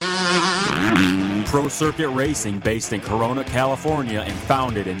Pro Circuit Racing, based in Corona, California, and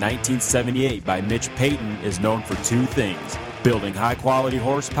founded in 1978 by Mitch Payton, is known for two things: building high-quality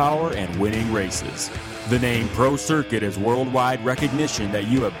horsepower and winning races. The name Pro Circuit is worldwide recognition that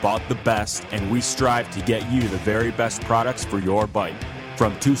you have bought the best, and we strive to get you the very best products for your bike.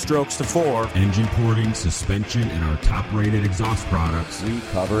 From 2 strokes to 4, engine porting, suspension, and our top-rated exhaust products, we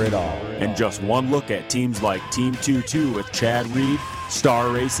cover it all. And just one look at teams like Team 22 with Chad Reed, Star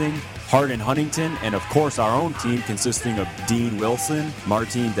Racing, Hart and Huntington, and of course our own team consisting of Dean Wilson,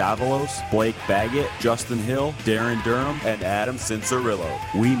 Martin Davalos, Blake Baggett, Justin Hill, Darren Durham, and Adam Cincerillo.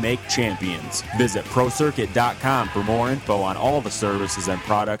 We make champions. Visit ProCircuit.com for more info on all the services and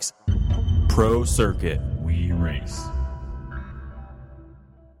products. Pro Circuit. We race.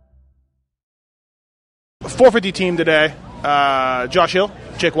 450 team today. Josh Hill,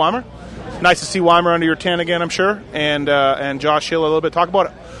 Jake Weimer. Nice to see Weimer under your tent again, I'm sure. And Josh Hill a little bit. Talk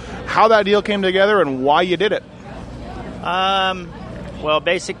about how that deal came together and why you did it. Well,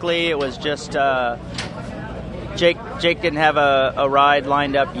 basically it was just Jake didn't have a ride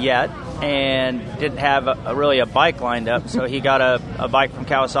lined up yet and didn't have really a bike lined up. So he got a bike from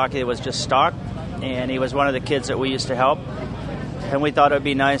Kawasaki that was just stock. And he was one of the kids that we used to help. And we thought it would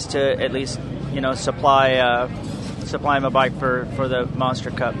be nice to at least supply him a bike for the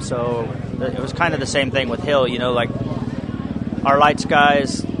Monster Cup. So it was kind of the same thing with Hill. Like our lights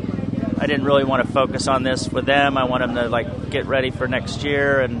guys, I didn't really want to focus on this with them. I want them to get ready for next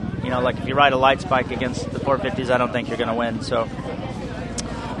year. And if you ride a lights bike against the 450s, I don't think you're going to win. So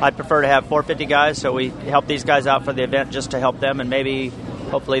I'd prefer to have 450 guys. So we help these guys out for the event just to help them, and maybe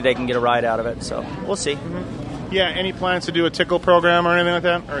hopefully they can get a ride out of it. So we'll see. Mm-hmm. Yeah, any plans to do a tickle program or anything like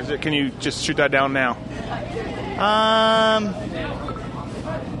that? Or can you just shoot that down now?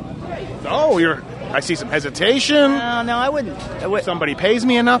 I see some hesitation. No, I wouldn't. If somebody pays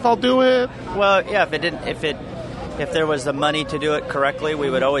me enough, I'll do it. Well, yeah, if there was the money to do it correctly, we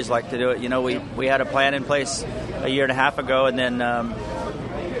would always like to do it. We had a plan in place a year and a half ago, and then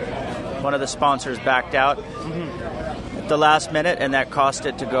one of the sponsors backed out. Mm-hmm. The last minute, and that cost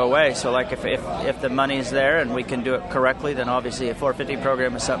it to go away. So if the money's there and we can do it correctly, then obviously a 450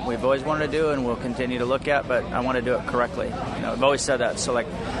 program is something we've always wanted to do and we'll continue to look at, but I want to do it correctly. I've always said that. So I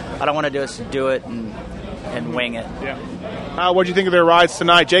don't want to do it and wing it. Yeah. What did you think of their rides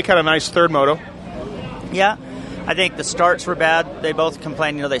tonight? Jake had a nice third moto. Yeah. I think the starts were bad. They both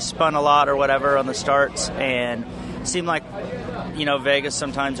complained, they spun a lot or whatever on the starts, and it seemed like Vegas,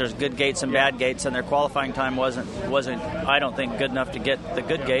 sometimes there's good gates and bad gates, and their qualifying time wasn't I don't think good enough to get the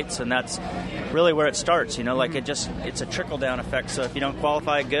good gates, and that's really where it starts. It's a trickle-down effect. So if you don't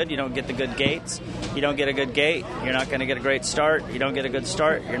qualify good, you don't get the good gates. You don't get a good gate, you're not going to get a great start. You don't get a good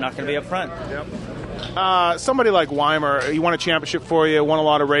start, you're not going to be up front. Yep. Somebody like Weimer, he won a championship for you, won a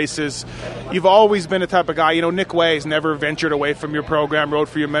lot of races. You've always been the type of guy, Nick Way's never ventured away from your program, rode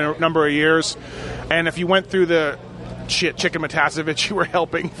for you a number of years. And if you went through the Chicken Matasevich, you were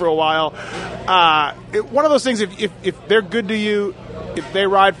helping for a while. One of those things, if they're good to you, if they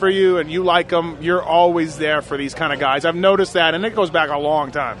ride for you and you like them, you're always there for these kind of guys. I've noticed that, and it goes back a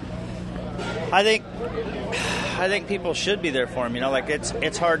long time. I think people should be there for them.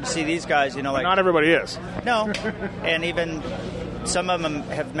 It's hard to see these guys. Not everybody is. No, and even some of them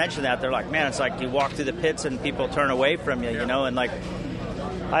have mentioned that. They're like, man, it's like you walk through the pits and people turn away from you. And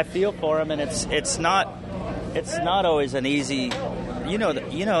I feel for them, and it's not. It's not always an easy,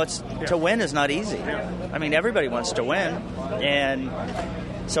 to win is not easy. I mean, everybody wants to win, and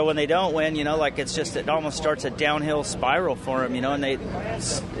so when they don't win, it almost starts a downhill spiral for them, and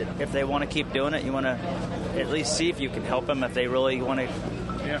if they want to keep doing it, you want to at least see if you can help them if they really want to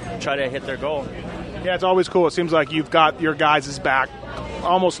try to hit their goal. Yeah, it's always cool. It seems like you've got your guys' back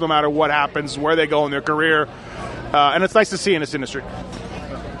almost no matter what happens, where they go in their career, and it's nice to see in this industry.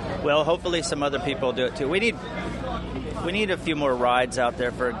 Well, hopefully some other people do it too. We need a few more rides out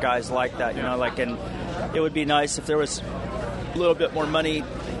there for guys like that, and it would be nice if there was a little bit more money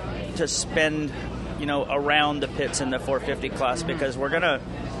to spend, around the pits in the 450 class, because we're going to,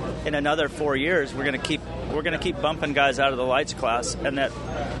 in another 4 years, we're going to keep bumping guys out of the lights class, and that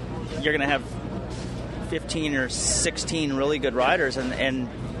you're going to have 15 or 16 really good riders, and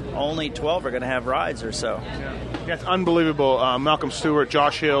only 12 are going to have rides or so. Yeah, it's unbelievable. Malcolm Stewart,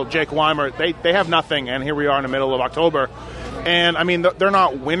 Josh Hill, Jake Weimer, they have nothing, and here we are in the middle of October. And, I mean, they're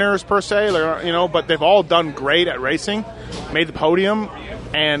not winners per se, but they've all done great at racing, made the podium,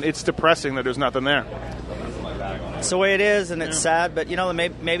 and it's depressing that there's nothing there. It's the way it is, and it's sad, but,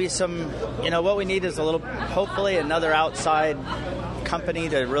 maybe some, what we need is hopefully another outside company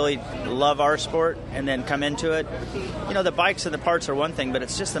to really love our sport and then come into it. The bikes and the parts are one thing, but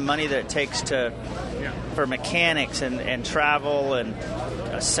it's just the money that it takes for mechanics and travel and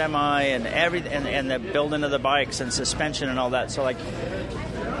a semi and everything and the building of the bikes and suspension and all that. So like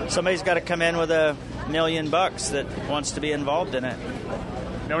somebody's got to come in with $1 million that wants to be involved in it.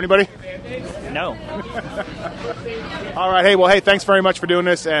 Know anybody? No. All right. Hey, thanks very much for doing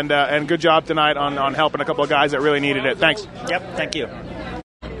this, and good job tonight on helping a couple of guys that really needed it. Thanks. Yep. Thank you.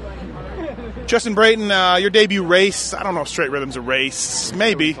 Justin Brayton, your debut race. I don't know if Straight Rhythm's a race.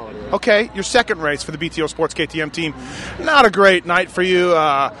 Maybe. Okay, your second race for the BTO Sports KTM team. Not a great night for you.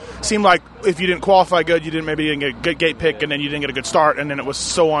 Seemed like if you didn't qualify good, you didn't get a good gate pick, and then you didn't get a good start, and then it was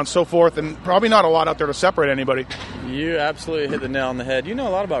so on and so forth, and probably not a lot out there to separate anybody. You absolutely hit the nail on the head. You know a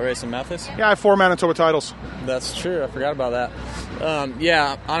lot about racing, Mathis. Yeah, I have 4 Manitoba titles. That's true. I forgot about that.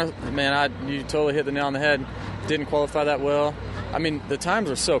 Yeah, honestly, man, you totally hit the nail on the head. Didn't qualify that well. I mean, the times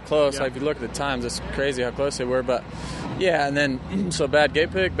were so close. Yeah. Like, if you look at the times, it's crazy how close they were. But, yeah, and then, so bad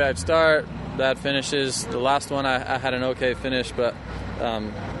gate pick, bad start, bad finishes. The last one, I had an okay finish. But,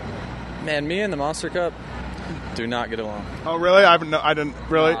 man, me and the Monster Cup do not get along. Oh, really? I didn't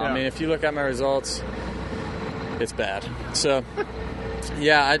really? I mean, if you look at my results, it's bad. So,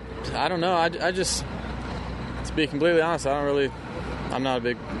 yeah, I don't know. I just, to be completely honest, I'm not a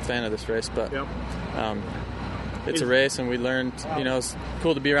big fan of this race. But, yep. It's a race, and we learned, it's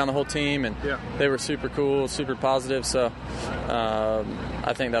cool to be around the whole team, and they were super cool, super positive. So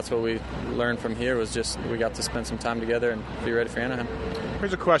I think that's what we learned from here was just we got to spend some time together and be ready for Anaheim.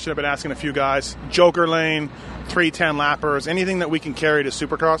 Here's a question I've been asking a few guys. Joker lane, 310 lappers, anything that we can carry to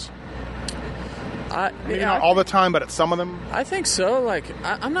Supercross? Maybe not all the time, but at some of them? I think so. Like,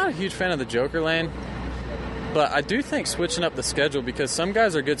 I'm not a huge fan of the Joker lane. But I do think switching up the schedule because some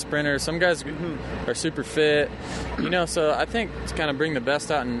guys are good sprinters, some guys are super fit, so I think to kind of bring the best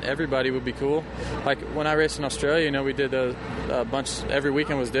out in everybody would be cool. Like when I raced in Australia, we did a bunch, every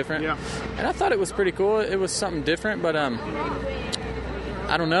weekend was different. Yeah. And I thought it was pretty cool. It was something different, but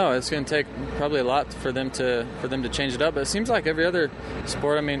I don't know. It's going to take probably a lot for them to change it up. But it seems like every other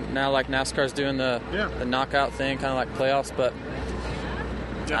sport, I mean, now like NASCAR's doing the knockout thing, kind of like playoffs, but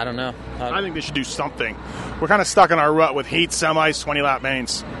I don't know. I think they should do something. We're kind of stuck in our rut with heat, semis, 20-lap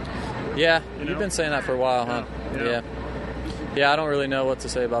mains. Yeah, you've been saying that for a while, huh? Yeah, I don't really know what to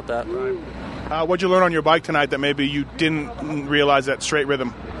say about that. Right. What'd you learn on your bike tonight that maybe you didn't realize at Straight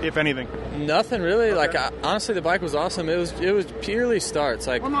Rhythm, if anything? Nothing really. Like honestly, the bike was awesome. It was purely starts.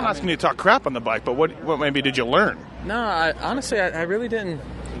 Like I'm not asking you to talk crap on the bike, but what maybe did you learn? No, I really didn't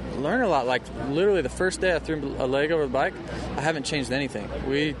learn a lot. Like literally the first day I threw a leg over the bike, I haven't changed anything.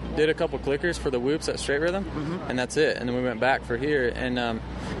 We did a couple clickers for the whoops at Straight Rhythm, and that's it. And then we went back for here, and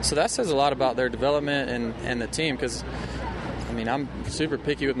so that says a lot about their development and the team. Because I mean, I'm super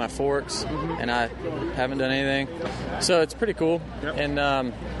picky with my forks, and I haven't done anything, so it's pretty cool. Yep.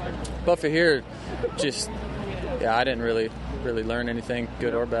 And but for here, I didn't really learn anything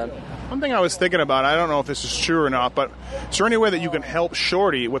good or bad. One thing I was thinking about, I don't know if this is true or not, but is there any way that you can help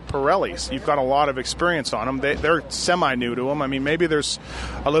Shorty with Pirellis? You've got a lot of experience on them. They're semi-new to them. I mean, maybe there's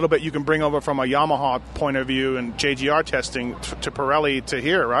a little bit you can bring over from a Yamaha point of view and JGR testing to Pirelli to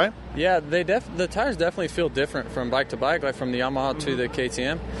here, right? Yeah, the tires definitely feel different from bike to bike, like from the Yamaha to the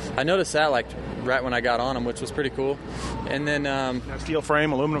KTM. I noticed that like right when I got on them, which was pretty cool. And then steel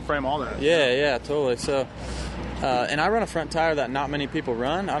frame, aluminum frame, all that. Yeah, totally. So. And I run a front tire that not many people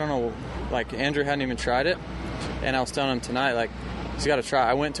run. I don't know, like Andrew hadn't even tried it, and I was telling him tonight, like, he's got to try.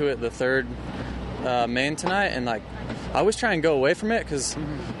 I went to it the third main tonight, and like, I always try and go away from it because,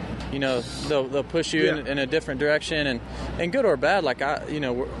 they'll push you in a different direction, and good or bad. Like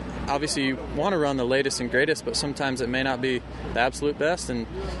obviously you want to run the latest and greatest, but sometimes it may not be the absolute best,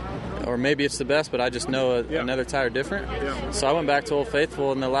 or maybe it's the best, but I just know another tire different. Yeah. So I went back to Old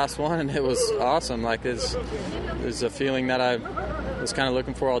Faithful in the last one, and it was awesome. Like it's a feeling that I was kind of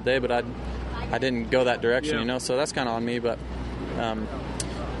looking for all day, but I didn't go that direction, So that's kind of on me, but I'm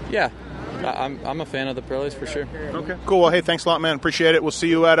a fan of the Pirellis for sure. Okay, cool. Well, hey, thanks a lot, man. Appreciate it. We'll see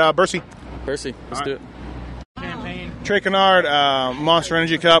you at Bercy. Bercy, let's do it. Trey Kennard, Monster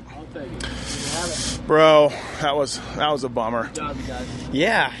Energy Cup. Bro, that was a bummer.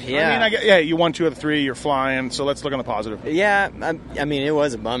 Yeah. I mean, you won 2 of the 3. You're flying. So let's look on the positive. Yeah, I mean, it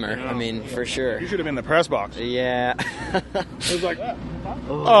was a bummer. I mean, for sure. You should have been in the press box. Yeah. It was like,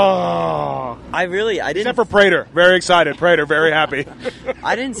 oh. I didn't. Except for Prater, very excited. Prater, very happy.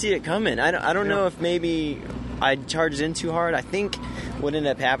 I didn't see it coming. I don't know if maybe I charged in too hard. I think what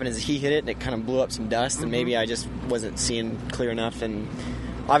ended up happening is he hit it and it kind of blew up some dust, and maybe I just wasn't seeing clear enough and.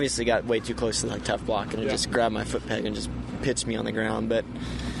 Obviously got way too close to the tough block, and it just grabbed my foot peg and just pitched me on the ground. But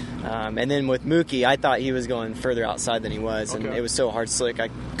and then with Mookie, I thought he was going further outside than he was, and it was so hard slick I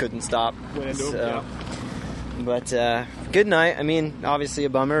couldn't stop. But good night. I mean, obviously a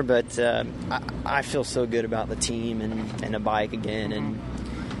bummer, but I feel so good about the team and a bike again, and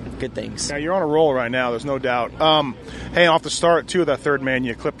good things. Yeah, you're on a roll right now. There's no doubt. Hey, off the start too, that third man,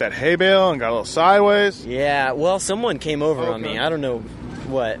 you clipped that hay bale and got a little sideways. Yeah, well, someone came over on me. I don't know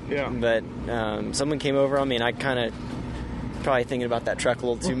what, but someone came over on me, and I kind of probably thinking about that truck a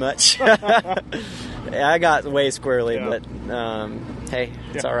little too much. I got way squirrely, but hey,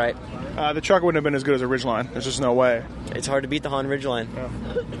 it's all right. The truck wouldn't have been as good as a Ridgeline. There's just no way. It's hard to beat the Honda Ridgeline.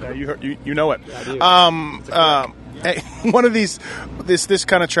 Yeah, you know it. Yeah, I do. Hey, one of this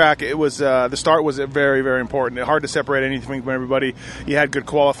kind of track, it was the start was very, very important. Hard to separate anything from everybody. You had good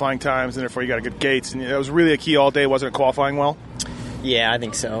qualifying times, and therefore you got a good gates, and it was really a key all day. Wasn't it qualifying well? Yeah, I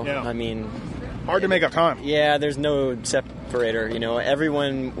think so. Yeah. I mean, hard to make up time. Yeah, there's no separator. You know,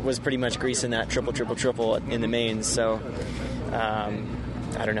 everyone was pretty much greasing that triple in the mains. So,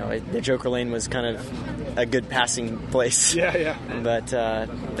 I don't know. The Joker Lane was kind of a good passing place. Yeah. But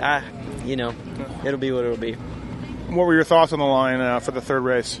you know, it'll be what it'll be. What were your thoughts on the line for the third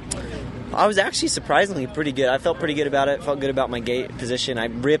race? I was actually surprisingly pretty good. I felt pretty good about it. Felt good about my gate position. I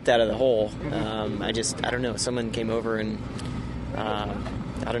ripped out of the hole. I don't know. Someone came over and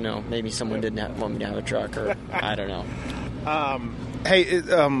I don't know. Maybe someone didn't want me to have a truck, or I don't know.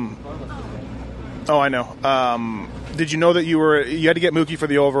 I know. Did you know that you had to get Mookie for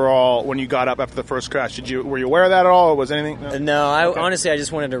the overall when you got up after the first crash? Were you aware of that at all, or was anything? No, honestly, I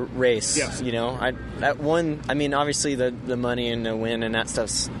just wanted to race. Yes. You know, I mean, obviously the money and the win and that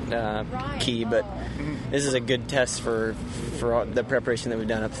stuff's key, but this is a good test for all the preparation that we've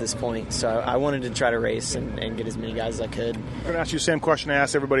done up to this point. So I wanted to try to race and get as many guys as I could. I'm going to ask you the same question I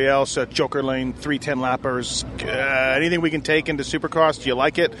asked everybody else. Joker Lane, 310 lappers. Anything we can take into Supercross? Do you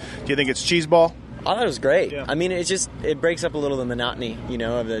like it? Do you think it's cheeseball? I thought it was great. Yeah. I mean, it breaks up a little the monotony, you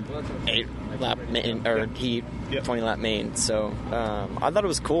know, of the 8-lap main or heat, 20-lap main. So I thought it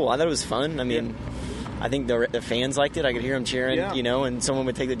was cool. I thought it was fun. I mean, I think the fans liked it. I could hear them cheering, you know, and someone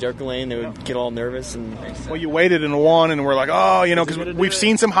would take the Joker Lane. They would get all nervous. Well, you waited and won, and we're like, oh, you know, because we've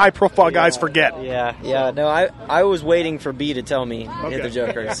seen some high-profile guys forget. Yeah. No, I was waiting for B to tell me hit the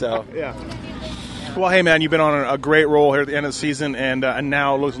Joker. So Well, hey, man, you've been on a great roll here at the end of the season, and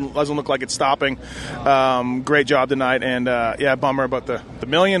now it doesn't look like it's stopping. Great job tonight, and bummer about the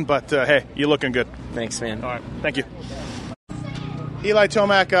million, but hey, you're looking good. Thanks, man. All right, thank you. Eli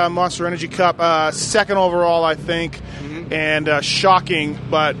Tomac, Monster Energy Cup, second overall, I think, and shocking,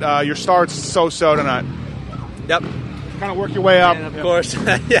 but your start's so-so tonight. Yep. Kind of work your way up. And of course,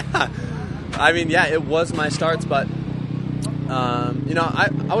 yeah. I mean, it was my starts, but you know,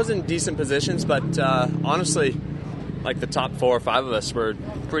 I was in decent positions, but honestly, like the top 4 or 5 of us were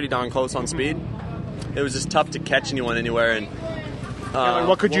pretty darn close on speed. It was just tough to catch anyone anywhere. And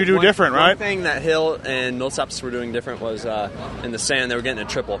what could you do different, right? One thing that Hill and Millsaps were doing different was in the sand they were getting a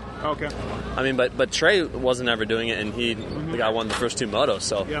triple. Okay. I mean, but Trey wasn't ever doing it, and the guy won the first 2 motos,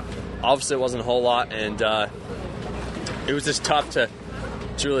 so obviously it wasn't a whole lot, and it was just tough to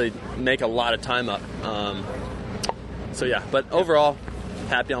really make a lot of time up. So yeah, but overall,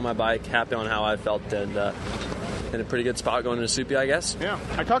 happy on my bike, happy on how I felt, and in a pretty good spot going into Soupy, I guess. Yeah,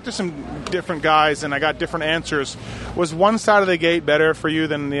 I talked to some different guys, and I got different answers. Was one side of the gate better for you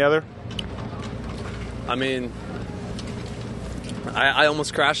than the other? I mean, I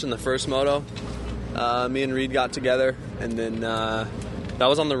almost crashed in the first moto. Me and Reed got together, and then that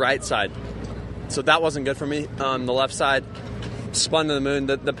was on the right side, so that wasn't good for me. On the left side, spun to the moon.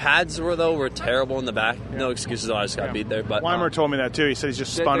 The pads were terrible in the back. No excuses. I just got beat there. But Weimer told me that too. He said he's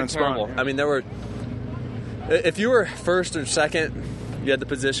just spun and spun. Terrible. I mean, there were. If you were first or second, you had the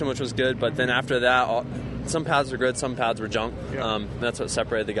position, which was good. But then after that, some pads were good, some pads were junk. That's what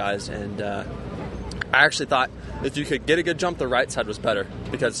separated the guys. And I actually thought if you could get a good jump, the right side was better,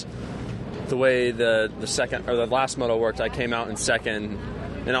 because the way the second or the last moto worked, I came out in second.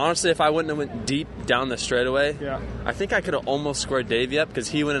 And honestly, if I wouldn't have went deep down the straightaway, I think I could have almost squared Davey up, because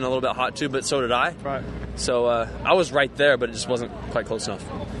he went in a little bit hot too, but so did I. Right. So I was right there, but it just wasn't quite close enough.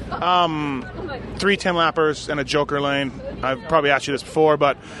 3 10-lappers and a Joker Lane. I've probably asked you this before,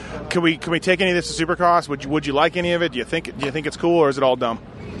 but can we take any of this to Supercross? Would you like any of it? Do you think it's cool, or is it all dumb?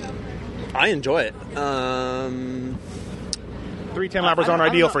 I enjoy it. 3 10-lappers aren't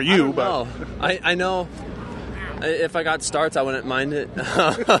ideal for you, but I know. If I got starts, I wouldn't mind it.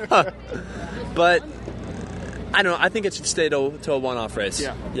 But I don't know. I think it should stay to a one-off race.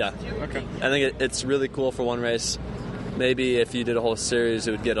 Yeah. Okay. I think it's really cool for one race. maybe if you did a whole series,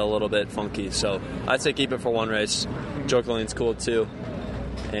 it would get a little bit funky. So I'd say keep it for one race. Jokerline's cool too.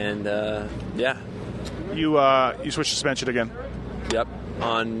 And, yeah. You switched suspension again? Yep,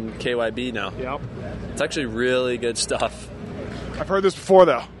 on KYB now. Yep. It's actually really good stuff. I've heard this before,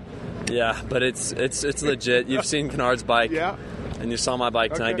 though. Yeah, but it's legit. You've seen Kennard's bike. Yeah. And you saw my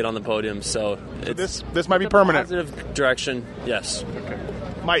bike tonight get on the podium, so it's this might be permanent. Positive direction, yes. Okay.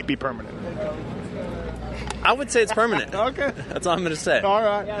 Might be permanent. I would say it's permanent. Okay. That's all I'm going to say. All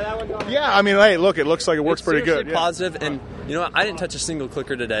right. Yeah, I mean, hey, look, it looks like it works pretty good. It's positive, and you know what? I didn't touch a single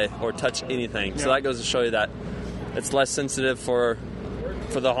clicker today or touch anything, so that goes to show you that it's less sensitive for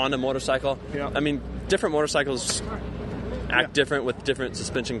the Honda motorcycle. Yeah. I mean, different motorcycles act different with different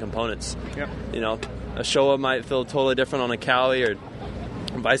suspension components. Yeah. You know, a Showa might feel totally different on a Cali, or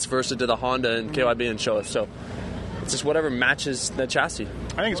vice versa to the Honda and KYB and Showa. So it's just whatever matches the chassis.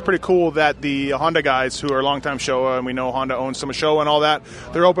 I think it's pretty cool that the Honda guys, who are longtime Showa, and we know Honda owns some of Showa and all that,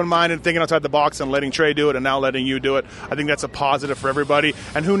 they're open-minded, thinking outside the box, and letting Trey do it, and now letting you do it. I think that's a positive for everybody.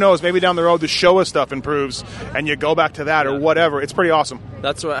 And who knows, maybe down the road the Showa stuff improves, and you go back to that or whatever. It's pretty awesome.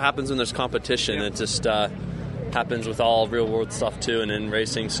 That's what happens when there's competition. Yeah. It just happens with all real-world stuff, too, and in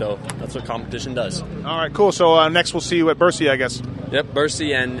racing, so that's what competition does. All right, cool. So next we'll see you at Bercy, I guess. Yep,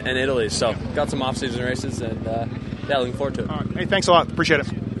 Bercy and Italy. So got some off-season races, and yeah, looking forward to it. All right. Hey, thanks a lot. Appreciate it.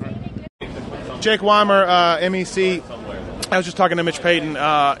 Jake Weimer, MEC. I was just talking to Mitch Payton.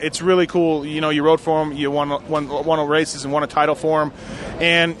 It's really cool. You know, you rode for him. You won races and won a title for him.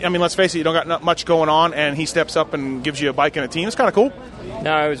 And, I mean, let's face it, you don't got much going on, and he steps up and gives you a bike and a team. It's kind of cool.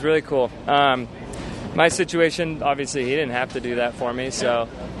 No, it was really cool. My situation, obviously, he didn't have to do that for me. So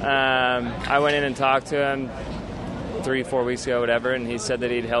I went in and talked to him 3-4 weeks ago, whatever, and he said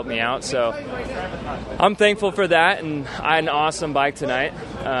that he'd help me out. So I'm thankful for that, and I had an awesome bike tonight.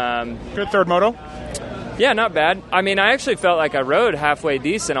 Good third moto? Yeah, not bad. I mean, I actually felt like I rode halfway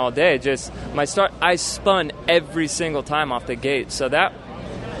decent all day. Just my start, I spun every single time off the gate, so that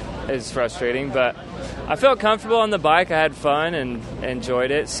is frustrating. But I felt comfortable on the bike. I had fun and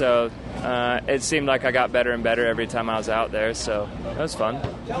enjoyed it. So it seemed like I got better and better every time I was out there. So that was fun.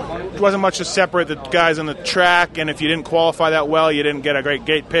 It wasn't much to separate the guys on the track, and if you didn't qualify that well, you didn't get a great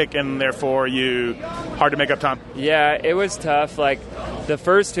gate pick, and therefore hard to make up time. Yeah, it was tough. Like the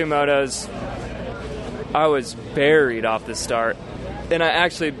first two motos, I was buried off the start, and I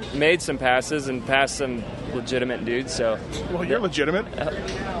actually made some passes and passed some legitimate dudes. So, well, you're legitimate.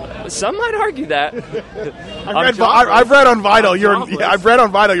 Some might argue that. I've read on Vital. I've read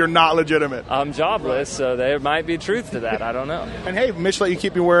on Vital. You're not legitimate. I'm jobless, so there might be truth to that. I don't know. And hey, Mitch let you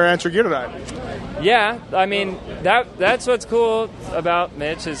keep me wearing answer gear tonight. Yeah, I mean that's what's cool about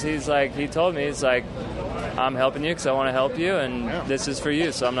Mitch is he told me he's like, I'm helping you because I want to help you, and this is for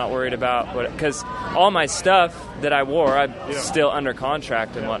you. So I'm not worried about what, because all my stuff that I wore, I'm still under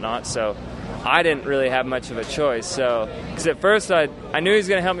contract and whatnot. So I didn't really have much of a choice. So because at first I knew he was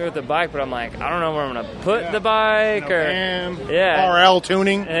going to help me with the bike, but I'm like, I don't know where I'm going to put the bike RL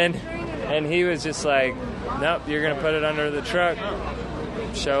tuning, and he was just like, nope, you're going to put it under the truck.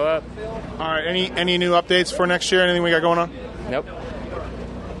 Show up. All right. Any new updates for next year? Anything we got going on? Nope.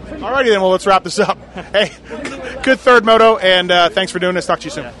 Alrighty then, well, let's wrap this up. Hey, good third moto, and thanks for doing this. Talk to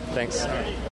you soon. Yeah, thanks.